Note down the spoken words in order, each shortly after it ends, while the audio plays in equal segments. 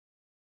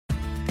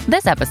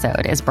This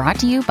episode is brought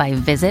to you by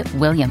Visit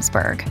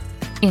Williamsburg.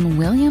 In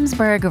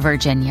Williamsburg,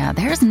 Virginia,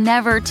 there's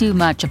never too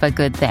much of a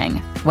good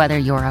thing. Whether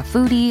you're a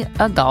foodie,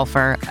 a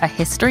golfer, a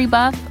history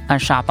buff, a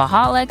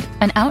shopaholic,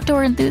 an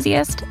outdoor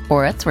enthusiast,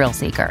 or a thrill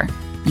seeker,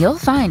 you'll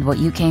find what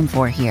you came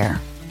for here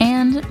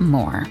and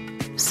more.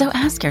 So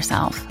ask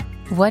yourself,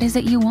 what is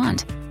it you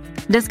want?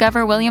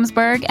 Discover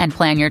Williamsburg and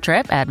plan your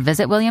trip at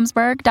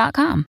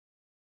visitwilliamsburg.com.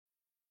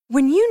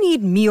 When you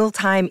need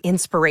mealtime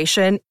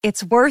inspiration,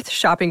 it's worth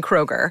shopping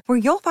Kroger, where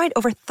you'll find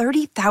over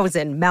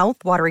 30,000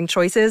 mouth-watering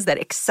choices that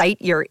excite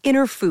your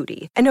inner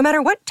foodie. And no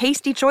matter what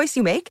tasty choice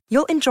you make,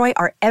 you'll enjoy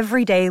our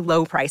everyday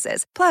low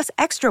prices, plus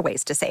extra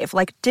ways to save,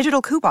 like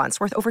digital coupons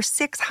worth over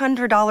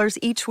 $600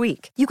 each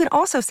week. You can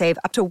also save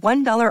up to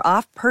 $1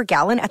 off per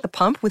gallon at the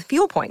pump with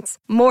fuel points.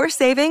 More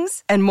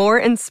savings and more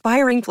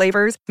inspiring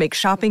flavors make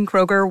shopping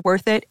Kroger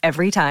worth it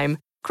every time.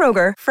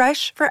 Kroger,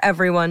 fresh for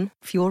everyone.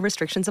 Fuel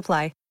restrictions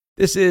apply.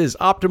 This is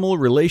Optimal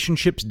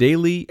Relationships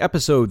Daily,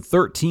 episode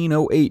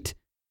 1308,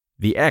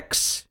 The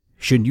Ex,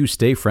 Should You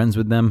Stay Friends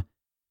with Them?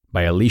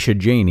 By Alicia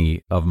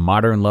Janney of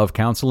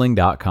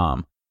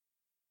modernlovecounseling.com.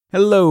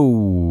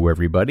 Hello,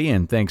 everybody,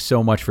 and thanks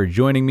so much for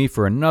joining me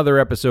for another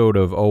episode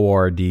of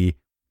ORD.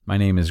 My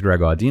name is Greg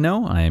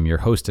Audino. I am your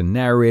host and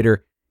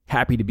narrator.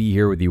 Happy to be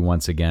here with you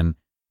once again.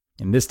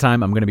 And this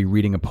time, I'm going to be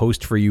reading a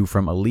post for you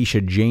from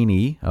Alicia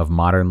Janney of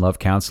Modern Love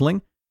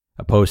Counseling,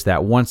 a post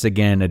that once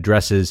again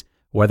addresses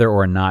whether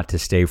or not to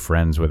stay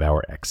friends with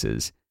our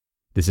exes.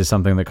 This is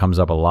something that comes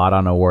up a lot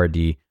on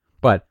ORD,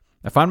 but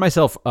I find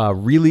myself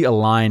really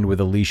aligned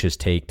with Alicia's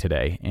take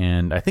today,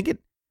 and I think it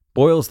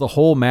boils the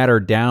whole matter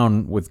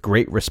down with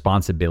great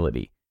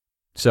responsibility.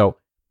 So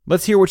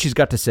let's hear what she's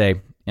got to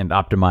say and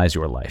optimize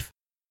your life.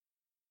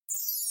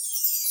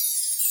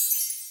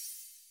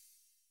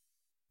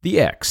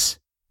 The Ex,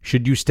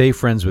 Should You Stay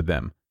Friends with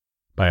Them?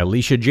 By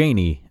Alicia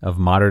Janney of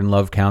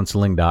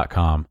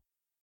modernlovecounseling.com.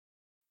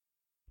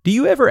 Do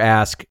you ever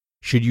ask,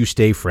 should you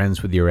stay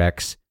friends with your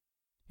ex?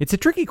 It's a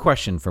tricky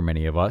question for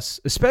many of us,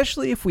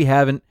 especially if we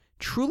haven't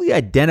truly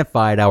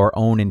identified our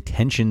own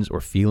intentions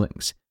or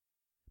feelings.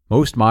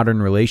 Most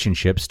modern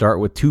relationships start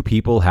with two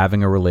people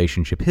having a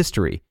relationship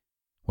history.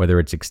 Whether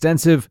it's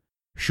extensive,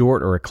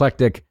 short, or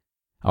eclectic,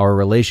 our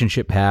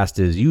relationship past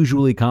is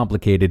usually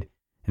complicated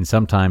and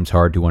sometimes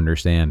hard to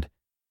understand.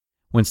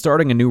 When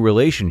starting a new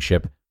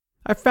relationship,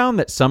 I've found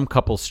that some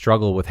couples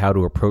struggle with how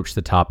to approach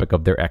the topic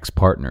of their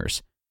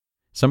ex-partners.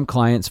 Some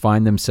clients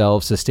find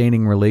themselves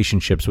sustaining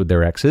relationships with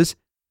their exes,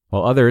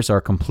 while others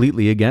are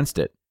completely against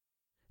it.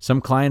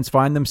 Some clients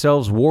find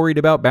themselves worried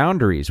about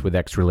boundaries with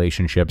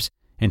ex-relationships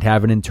and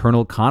have an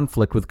internal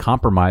conflict with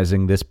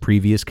compromising this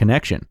previous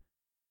connection.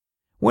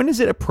 When is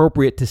it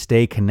appropriate to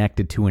stay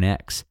connected to an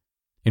ex?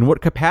 In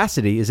what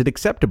capacity is it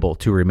acceptable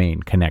to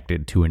remain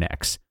connected to an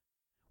ex?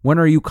 When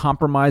are you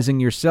compromising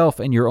yourself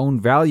and your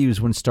own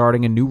values when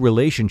starting a new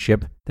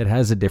relationship that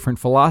has a different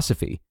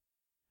philosophy?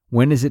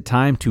 When is it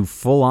time to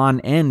full-on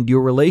end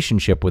your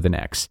relationship with an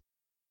ex?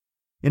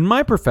 In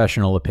my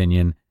professional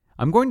opinion,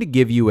 I'm going to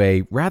give you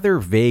a rather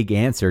vague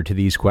answer to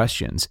these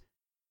questions.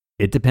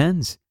 It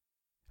depends.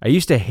 I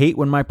used to hate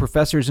when my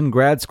professors in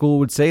grad school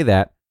would say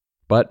that,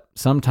 but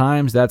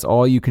sometimes that's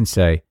all you can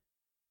say.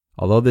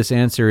 Although this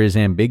answer is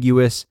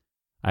ambiguous,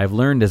 I've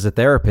learned as a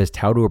therapist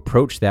how to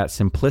approach that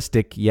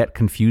simplistic yet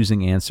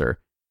confusing answer.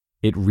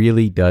 It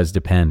really does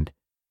depend.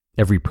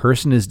 Every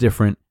person is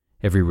different.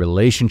 Every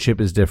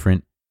relationship is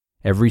different.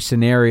 Every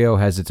scenario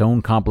has its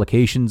own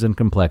complications and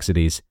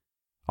complexities.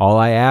 All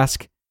I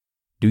ask,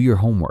 do your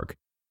homework.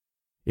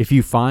 If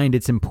you find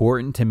it's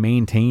important to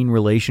maintain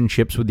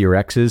relationships with your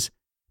exes,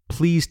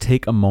 please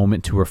take a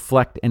moment to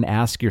reflect and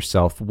ask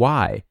yourself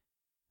why.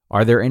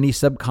 Are there any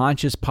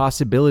subconscious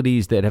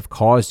possibilities that have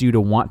caused you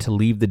to want to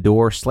leave the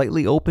door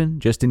slightly open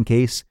just in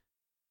case?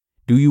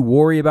 Do you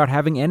worry about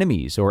having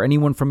enemies or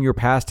anyone from your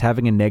past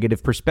having a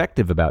negative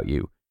perspective about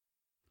you?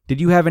 Did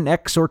you have an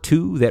ex or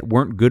two that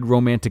weren't good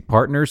romantic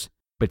partners,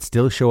 but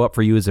still show up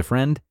for you as a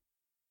friend?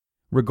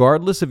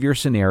 Regardless of your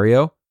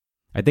scenario,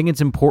 I think it's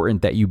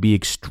important that you be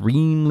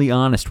extremely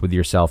honest with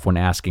yourself when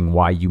asking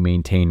why you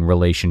maintain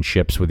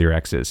relationships with your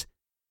exes.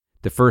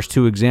 The first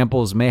two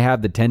examples may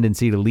have the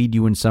tendency to lead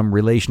you in some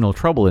relational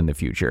trouble in the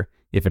future,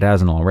 if it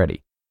hasn't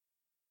already.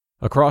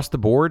 Across the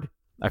board,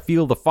 I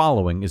feel the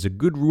following is a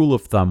good rule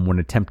of thumb when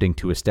attempting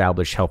to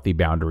establish healthy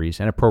boundaries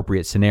and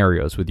appropriate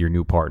scenarios with your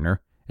new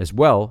partner, as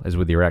well as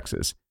with your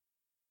exes.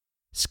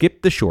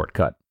 Skip the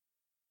shortcut.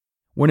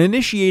 When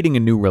initiating a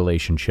new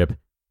relationship,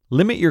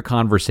 limit your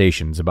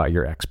conversations about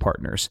your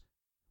ex-partners.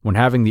 When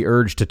having the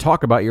urge to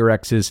talk about your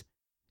exes,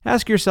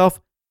 ask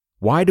yourself,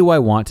 why do I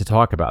want to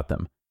talk about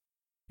them?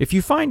 If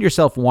you find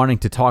yourself wanting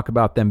to talk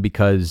about them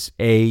because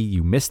A,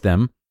 you miss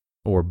them,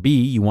 or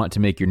B, you want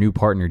to make your new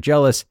partner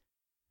jealous,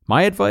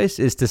 my advice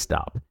is to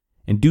stop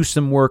and do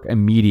some work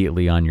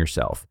immediately on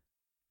yourself.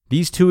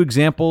 These two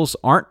examples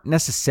aren't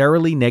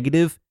necessarily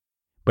negative,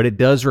 but it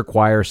does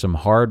require some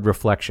hard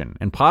reflection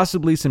and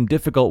possibly some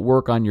difficult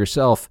work on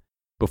yourself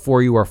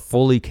before you are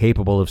fully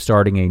capable of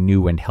starting a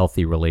new and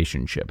healthy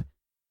relationship.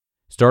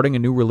 Starting a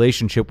new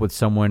relationship with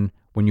someone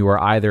when you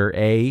are either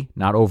A,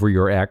 not over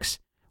your ex,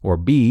 or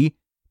B,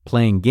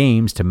 playing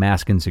games to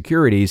mask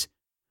insecurities,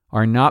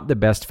 are not the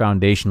best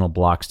foundational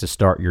blocks to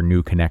start your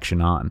new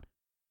connection on.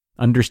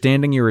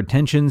 Understanding your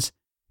intentions,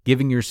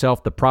 giving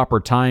yourself the proper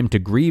time to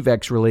grieve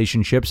ex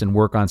relationships and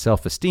work on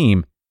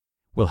self-esteem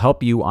will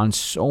help you on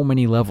so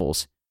many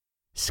levels.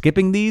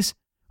 Skipping these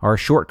are a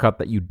shortcut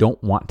that you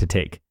don't want to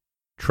take.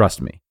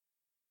 Trust me.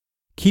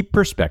 Keep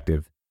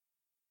perspective.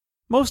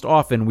 Most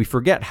often, we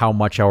forget how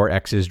much our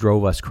exes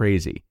drove us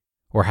crazy,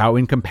 or how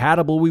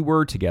incompatible we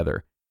were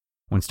together.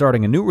 When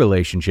starting a new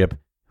relationship,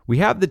 we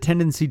have the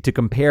tendency to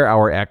compare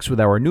our ex with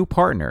our new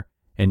partner,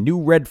 and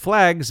new red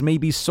flags may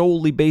be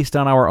solely based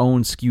on our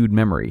own skewed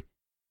memory.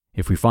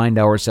 If we find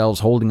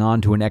ourselves holding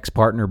on to an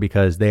ex-partner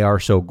because they are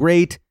so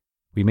great,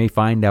 we may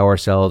find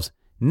ourselves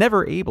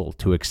never able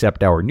to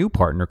accept our new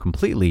partner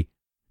completely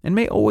and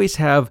may always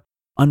have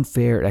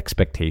unfair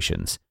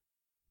expectations.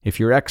 If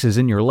your ex is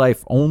in your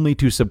life only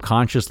to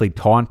subconsciously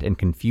taunt and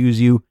confuse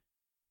you,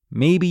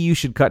 maybe you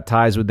should cut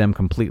ties with them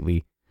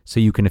completely so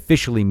you can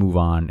officially move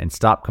on and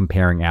stop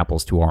comparing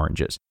apples to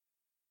oranges.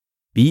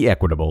 Be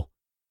equitable.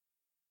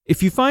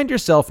 If you find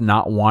yourself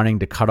not wanting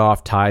to cut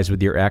off ties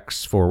with your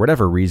ex for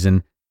whatever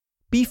reason,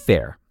 be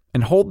fair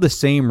and hold the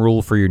same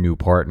rule for your new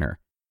partner.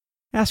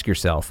 Ask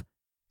yourself,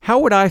 how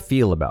would I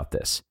feel about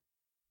this?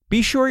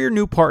 Be sure your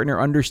new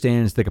partner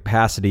understands the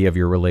capacity of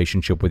your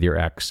relationship with your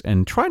ex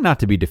and try not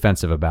to be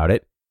defensive about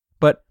it,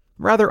 but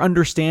rather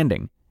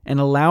understanding and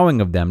allowing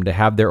of them to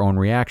have their own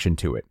reaction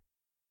to it.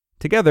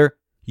 Together,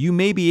 you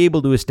may be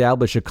able to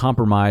establish a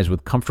compromise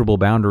with comfortable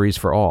boundaries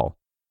for all.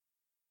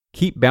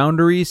 Keep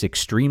boundaries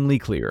extremely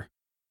clear.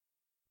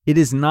 It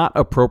is not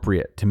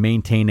appropriate to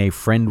maintain a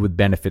friend with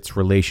benefits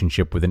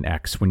relationship with an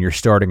ex when you're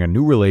starting a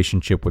new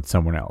relationship with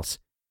someone else.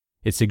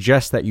 It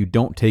suggests that you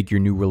don't take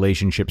your new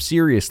relationship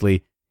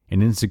seriously,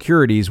 and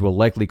insecurities will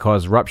likely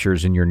cause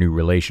ruptures in your new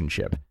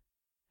relationship.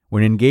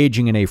 When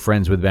engaging in a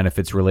friends with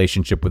benefits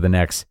relationship with an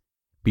ex,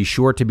 be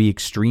sure to be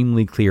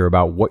extremely clear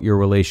about what your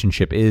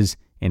relationship is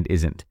and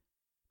isn't.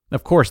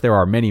 Of course, there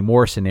are many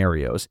more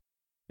scenarios,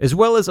 as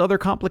well as other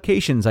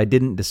complications I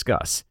didn't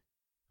discuss.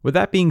 With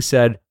that being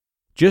said,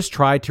 just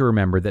try to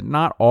remember that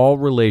not all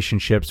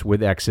relationships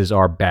with exes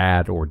are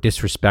bad or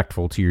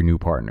disrespectful to your new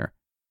partner,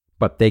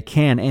 but they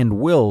can and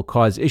will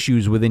cause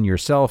issues within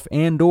yourself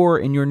and/or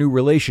in your new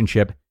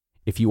relationship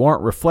if you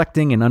aren't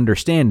reflecting and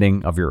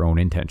understanding of your own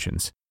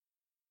intentions.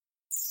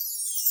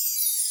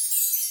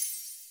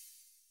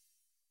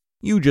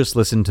 You just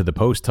listened to the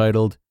post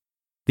titled,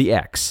 "The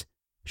Ex,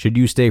 Should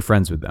You Stay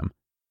Friends with Them?"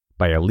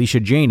 by Alicia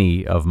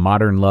Janney of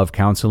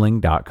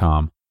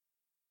modernlovecounseling.com.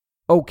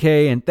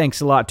 Okay, and thanks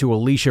a lot to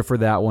Alicia for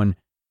that one.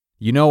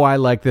 You know I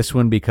like this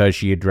one because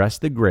she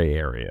addressed the gray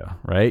area,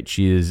 right?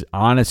 She is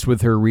honest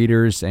with her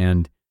readers,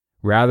 and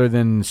rather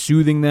than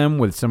soothing them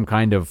with some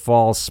kind of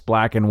false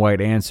black and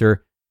white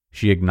answer,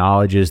 she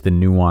acknowledges the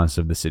nuance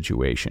of the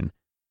situation.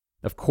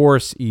 Of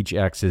course, each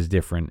ex is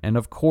different, and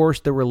of course,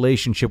 the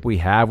relationship we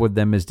have with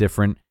them is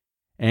different,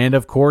 and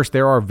of course,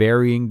 there are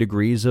varying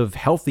degrees of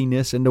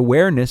healthiness and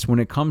awareness when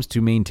it comes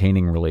to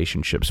maintaining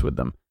relationships with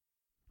them.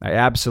 I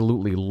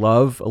absolutely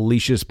love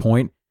Alicia's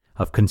point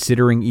of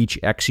considering each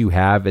ex you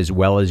have as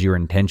well as your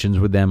intentions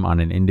with them on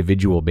an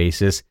individual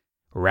basis,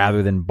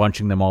 rather than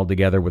bunching them all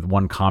together with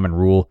one common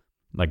rule,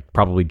 like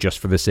probably just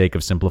for the sake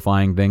of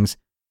simplifying things.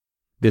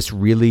 This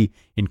really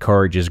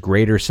encourages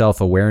greater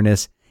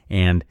self-awareness,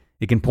 and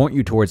it can point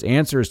you towards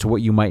answers to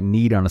what you might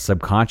need on a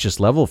subconscious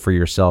level for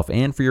yourself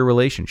and for your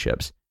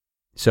relationships.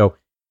 So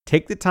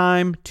take the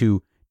time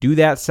to do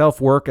that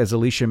self-work, as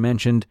Alicia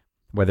mentioned,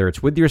 whether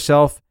it's with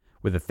yourself,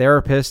 with a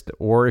therapist,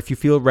 or if you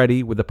feel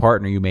ready, with a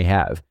partner you may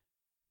have.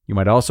 You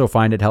might also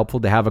find it helpful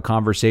to have a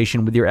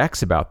conversation with your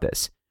ex about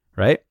this,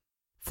 right?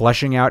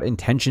 Fleshing out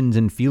intentions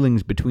and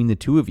feelings between the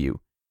two of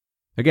you.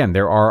 Again,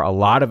 there are a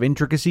lot of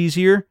intricacies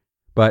here,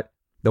 but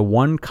the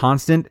one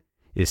constant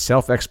is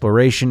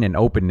self-exploration and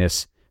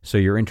openness, so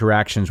your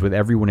interactions with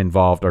everyone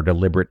involved are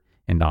deliberate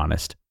and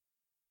honest.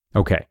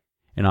 Okay,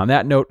 and on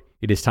that note,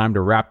 it is time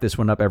to wrap this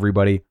one up,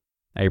 everybody.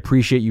 I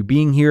appreciate you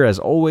being here as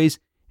always,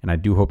 and I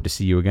do hope to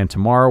see you again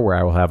tomorrow, where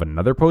I will have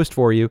another post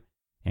for you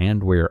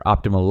and where your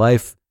optimal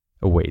life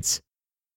awaits.